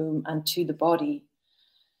the womb and to the body.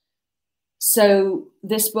 So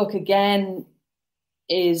this book again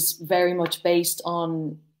is very much based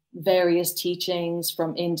on various teachings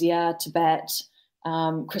from India, Tibet,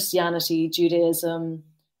 Christianity, Judaism.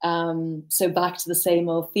 So back to the same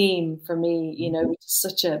old theme for me, you know, it's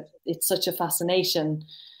such a fascination.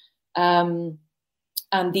 And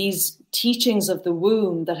these teachings of the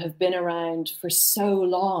womb that have been around for so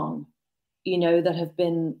long, you know, that have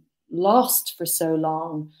been lost for so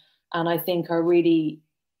long, and I think are really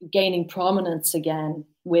gaining prominence again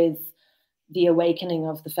with the awakening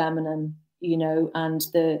of the feminine, you know, and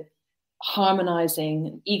the harmonizing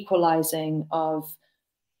and equalizing of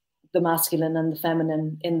the masculine and the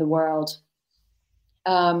feminine in the world.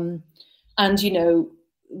 And, you know,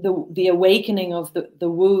 the awakening of the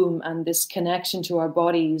womb and this connection to our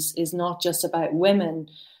bodies is not just about women,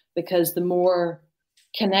 because the more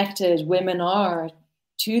connected women are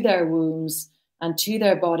to their wombs and to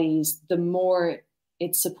their bodies, the more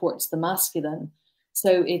it supports the masculine.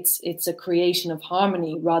 So it's a creation of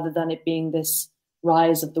harmony rather than it being this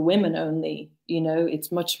rise of the women only. You know,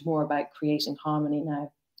 it's much more about creating harmony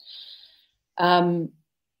now.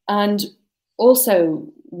 And also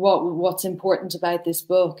what's important about this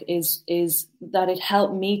book is that it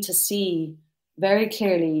helped me to see very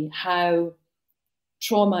clearly how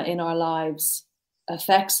trauma in our lives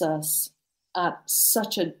affects us at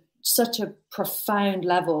such a profound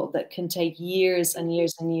level that can take years and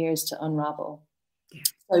years and years to unravel. Yeah.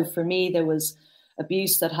 So for me, there was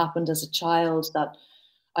abuse that happened as a child that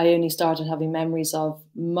I only started having memories of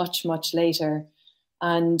much, much later.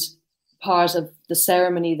 And part of the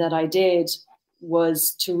ceremony that I did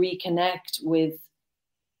was to reconnect with,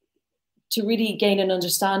 to really gain an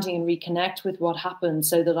understanding and reconnect with what happened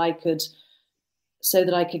so that I could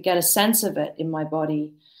get a sense of it in my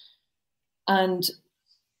body. And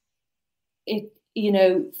it, you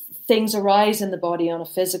know, things arise in the body on a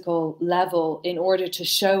physical level in order to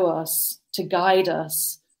show us, to guide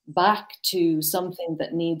us back to something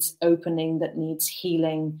that needs opening, that needs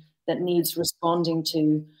healing, that needs responding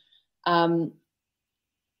to.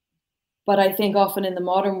 But I think often in the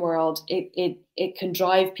modern world, it can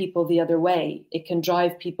drive people the other way. It can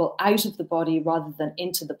drive people out of the body rather than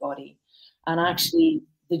into the body. And actually,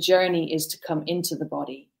 the journey is to come into the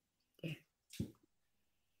body.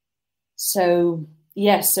 So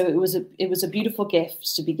yes, so it was a beautiful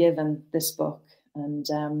gift to be given this book, and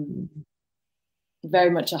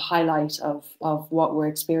very much a highlight of what we're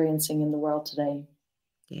experiencing in the world today.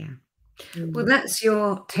 Yeah. Well, that's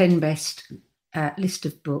your 10 best list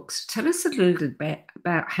of books. Tell us a little bit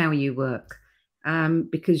about how you work,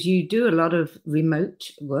 because you do a lot of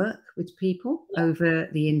remote work with people over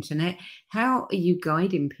the internet. How are you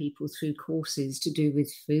guiding people through courses to do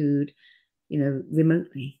with food, you know,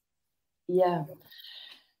 remotely? Yeah.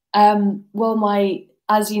 Well,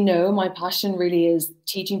 as you know, my passion really is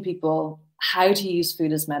teaching people how to use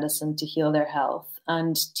food as medicine to heal their health,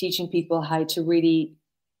 and teaching people how to really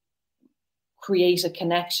create a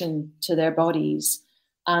connection to their bodies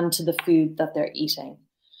and to the food that they're eating.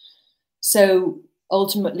 So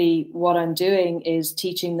ultimately what I'm doing is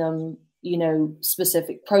teaching them,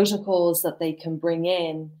 specific protocols that they can bring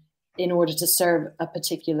in order to serve a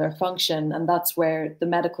particular function. And that's where the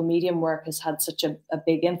medical medium work has had such a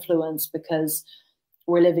big influence, because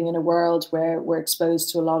we're living in a world where we're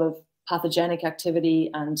exposed to a lot of pathogenic activity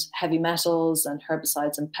and heavy metals and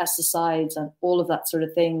herbicides and pesticides and all of that sort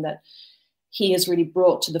of thing that he has really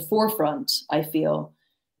brought to the forefront, I feel,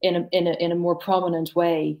 in a more prominent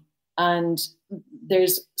way. And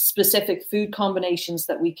there's specific food combinations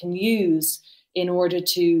that we can use in order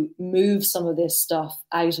to move some of this stuff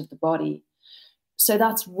out of the body. So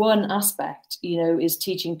that's one aspect, is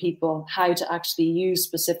teaching people how to actually use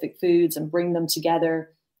specific foods and bring them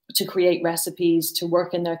together to create recipes, to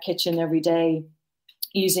work in their kitchen every day,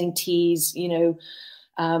 using teas, using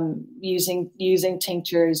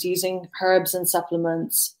tinctures, using herbs and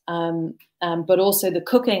supplements, but also the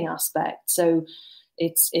cooking aspect. So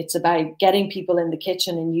it's about getting people in the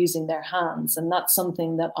kitchen and using their hands, and that's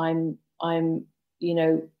something that I'm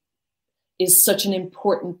is such an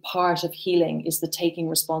important part of healing, is the taking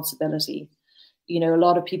responsibility. A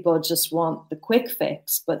lot of people just want the quick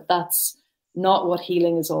fix, but that's not what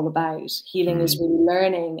healing is all about. Healing is really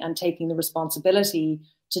learning and taking the responsibility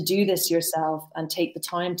to do this yourself and take the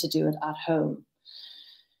time to do it at home.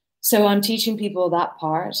 So I'm teaching people that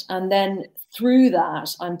part. And then through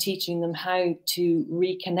that, I'm teaching them how to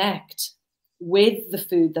reconnect with the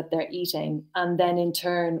food that they're eating, and then in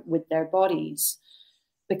turn with their bodies,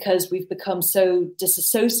 because we've become so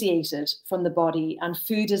disassociated from the body, and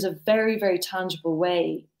food is a very, very tangible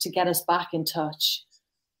way to get us back in touch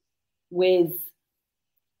with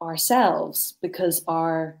ourselves, because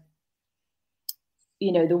the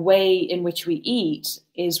way in which we eat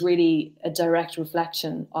is really a direct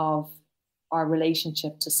reflection of our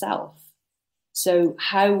relationship to self. So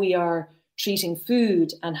how we are treating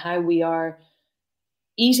food and how we are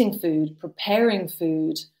eating food, preparing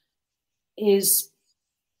food, is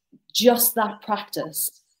just that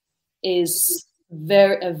practice is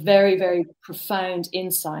a very, very profound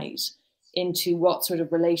insight into what sort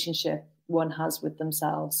of relationship one has with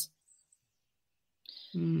themselves.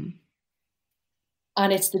 And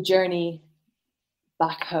it's the journey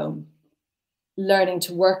back home. Learning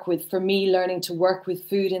to work with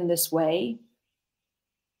food in this way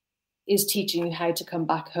is teaching you how to come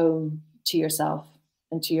back home to yourself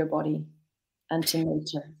and to your body and to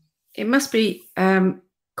nature. It must be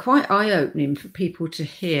quite eye-opening for people to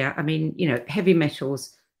hear. I mean, heavy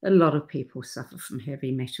metals, a lot of people suffer from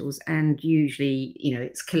heavy metals, and usually,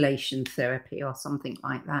 it's chelation therapy or something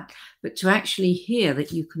like that. But to actually hear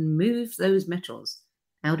that you can move those metals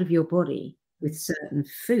out of your body with certain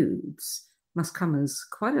foods must come as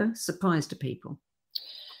quite a surprise to people.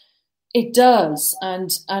 It does.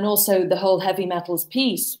 And also the whole heavy metals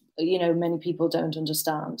piece, many people don't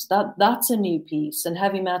understand. That's a new piece. And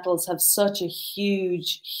heavy metals have such a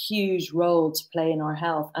huge, huge role to play in our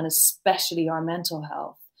health, and especially our mental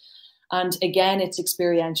health. And again, it's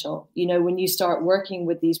experiential. When you start working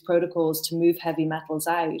with these protocols to move heavy metals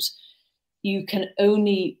out, you can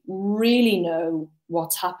only really know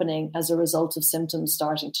what's happening as a result of symptoms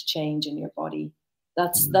starting to change in your body.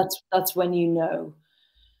 That's when you know.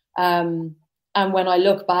 And when I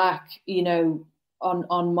look back,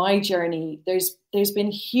 on my journey, there's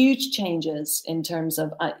been huge changes in terms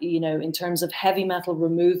of heavy metal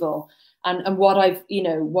removal, and what I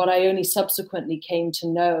only subsequently came to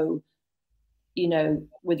know,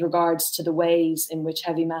 with regards to the ways in which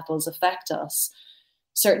heavy metals affect us,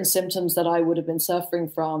 certain symptoms that I would have been suffering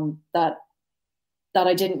from that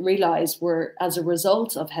I didn't realize were as a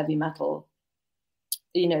result of heavy metal,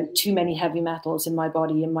 too many heavy metals in my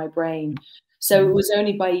body, in my brain. So it was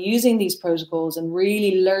only by using these protocols and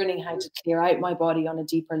really learning how to clear out my body on a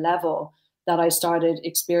deeper level that I started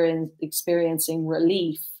experiencing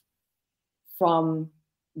relief from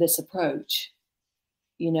this approach,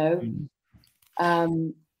 Yeah.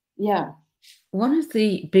 One of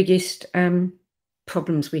the biggest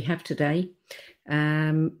problems we have today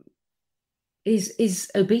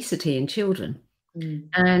is obesity in children.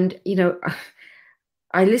 And,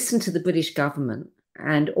 I listen to the British government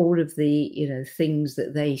and all of the, things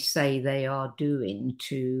that they say they are doing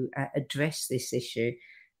to address this issue.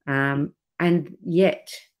 And yet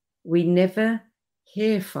we never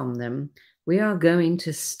hear from them. We are going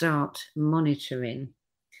to start monitoring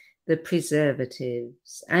the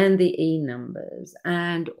preservatives and the E-numbers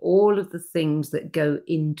and all of the things that go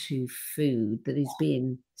into food that is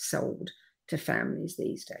being sold to families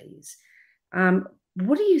these days.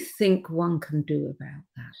 What do you think one can do about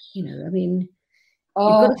that? You've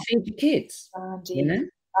got to feed your kids, Sandie,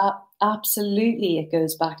 Absolutely, it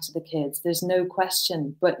goes back to the kids. There's no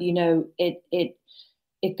question. But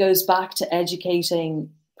it goes back to educating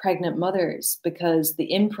pregnant mothers, because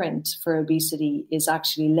the imprint for obesity is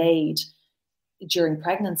actually laid during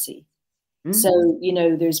pregnancy. So,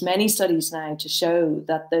 there's many studies now to show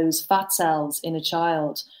that those fat cells in a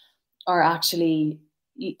child are actually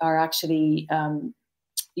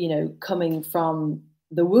coming from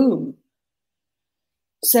the womb.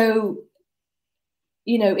 So,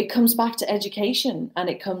 it comes back to education, and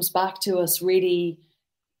it comes back to us really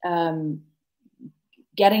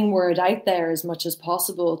getting word out there as much as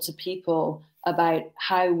possible to people about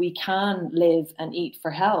how we can live and eat for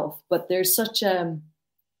health. But there's such a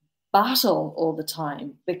battle all the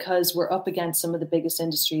time, because we're up against some of the biggest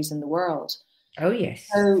industries in the world. Oh yes.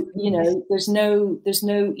 So there's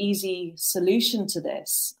no easy solution to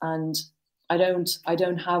this, and I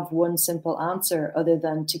don't have one simple answer other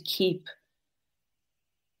than to keep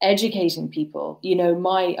educating people.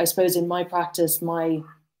 I suppose in my practice, my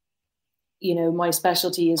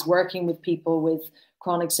specialty is working with people with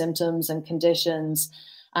chronic symptoms and conditions,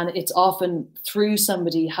 and it's often through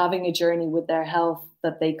somebody having a journey with their health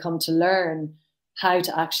that they come to learn how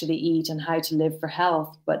to actually eat and how to live for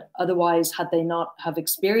health. But otherwise, had they not have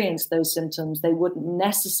experienced those symptoms, they wouldn't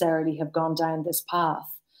necessarily have gone down this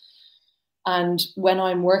path. And when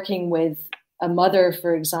I'm working with a mother,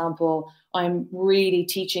 for example, I'm really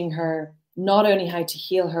teaching her not only how to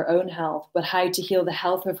heal her own health, but how to heal the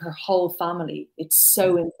health of her whole family. It's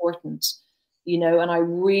so important, and I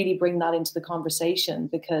really bring that into the conversation,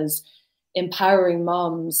 because empowering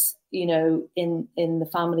moms, in the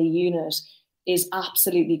family unit is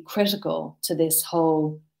absolutely critical to this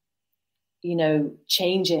whole,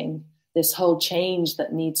 change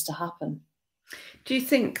that needs to happen. Do you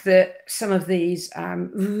think that some of these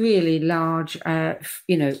really large,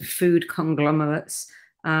 food conglomerates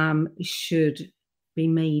should be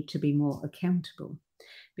made to be more accountable?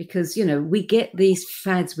 Because, we get these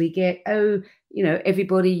fads, we get,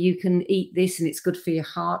 everybody, you can eat this and it's good for your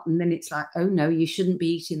heart. And then it's like, oh no, you shouldn't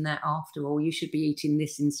be eating that after all. You should be eating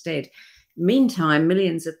this instead. Meantime,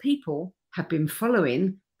 millions of people have been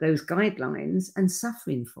following those guidelines and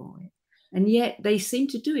suffering for it. And yet they seem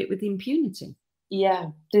to do it with impunity.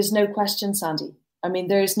 Yeah, there's no question, Sandie. I mean,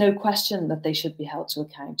 there is no question that they should be held to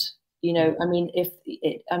account.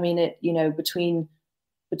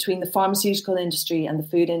 Between the pharmaceutical industry and the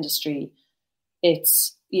food industry,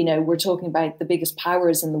 it's, we're talking about the biggest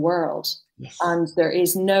powers in the world. Yes. And there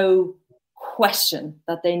is no question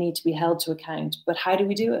that they need to be held to account. But how do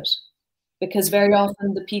we do it? Because very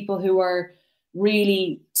often the people who are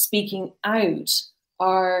really speaking out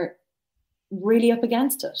are really up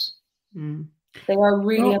against it. Mm. They are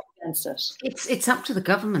really up against it. It's up to the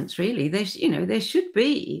governments, really. There should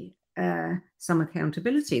be some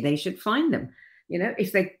accountability. They should find them.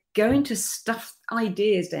 If they're going to stuff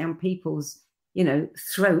ideas down people's,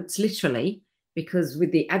 throats, literally, because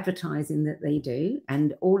with the advertising that they do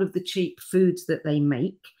and all of the cheap foods that they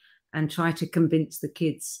make, and try to convince the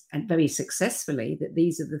kids, and very successfully, that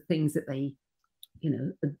these are the things that they,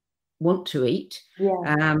 want to eat,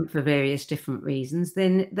 for various different reasons,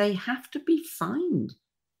 then they have to be fined.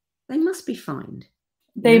 They must be fined.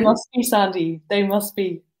 They must be, Sandie. They must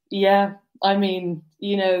be. Yeah. I mean,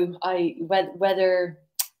 whether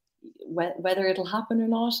it'll happen or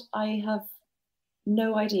not, I have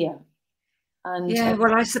no idea. And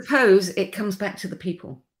well, I suppose it comes back to the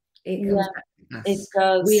people. It comes back to us. It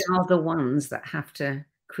does. We are the ones that have to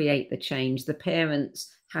create the change. The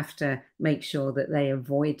parents have to make sure that they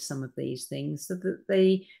avoid some of these things, so that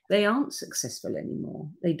they aren't successful anymore.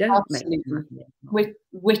 They don't make money anymore.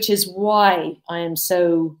 Which is why I am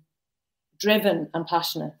so driven and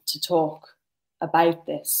passionate to talk about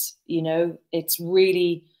this. It's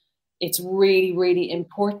really, really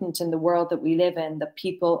important in the world that we live in that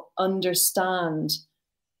people understand,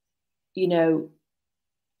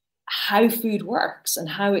 how food works and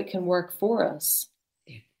how it can work for us.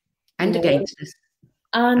 And against us.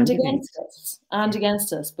 And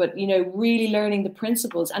against us. But, really learning the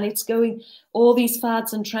principles. And it's going, all these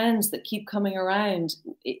fads and trends that keep coming around,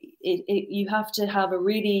 you have to have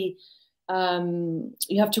you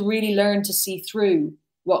have to really learn to see through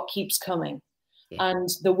what keeps coming. Yeah. And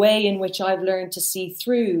the way in which I've learned to see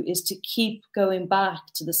through is to keep going back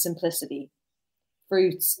to the simplicity.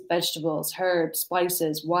 Fruits, vegetables, herbs,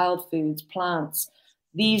 spices, wild foods, plants.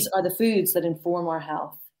 These are the foods that inform our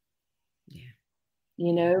health.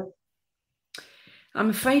 I'm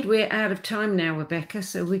afraid we're out of time now, Rebecca,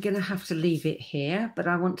 so we're going to have to leave it here. But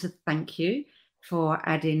I want to thank you for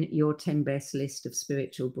adding your 10 best list of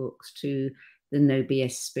spiritual books to the No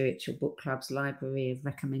BS Spiritual Book Club's library of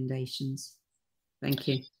recommendations. Thank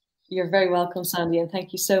you. You're very welcome, Sandie, and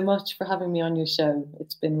thank you so much for having me on your show.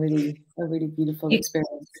 It's been a really beautiful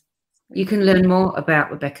experience. You can learn more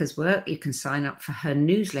about Rebecca's work. You can sign up for her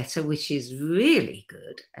newsletter, which is really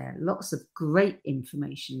good. Lots of great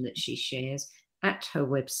information that she shares at her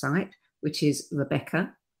website, which is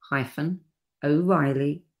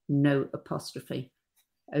Rebecca-O'Reilly, no apostrophe,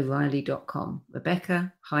 O'Reilly.com.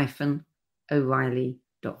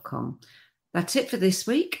 Rebecca-O'Reilly.com. That's it for this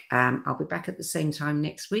week. I'll be back at the same time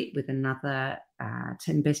next week with another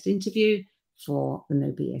 10 Best interview for the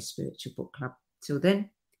No BS Spiritual Book Club. Till then,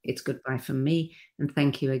 it's goodbye from me, and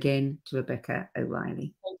thank you again to Rebecca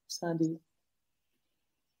O'Reilly. Thank you, Sandie.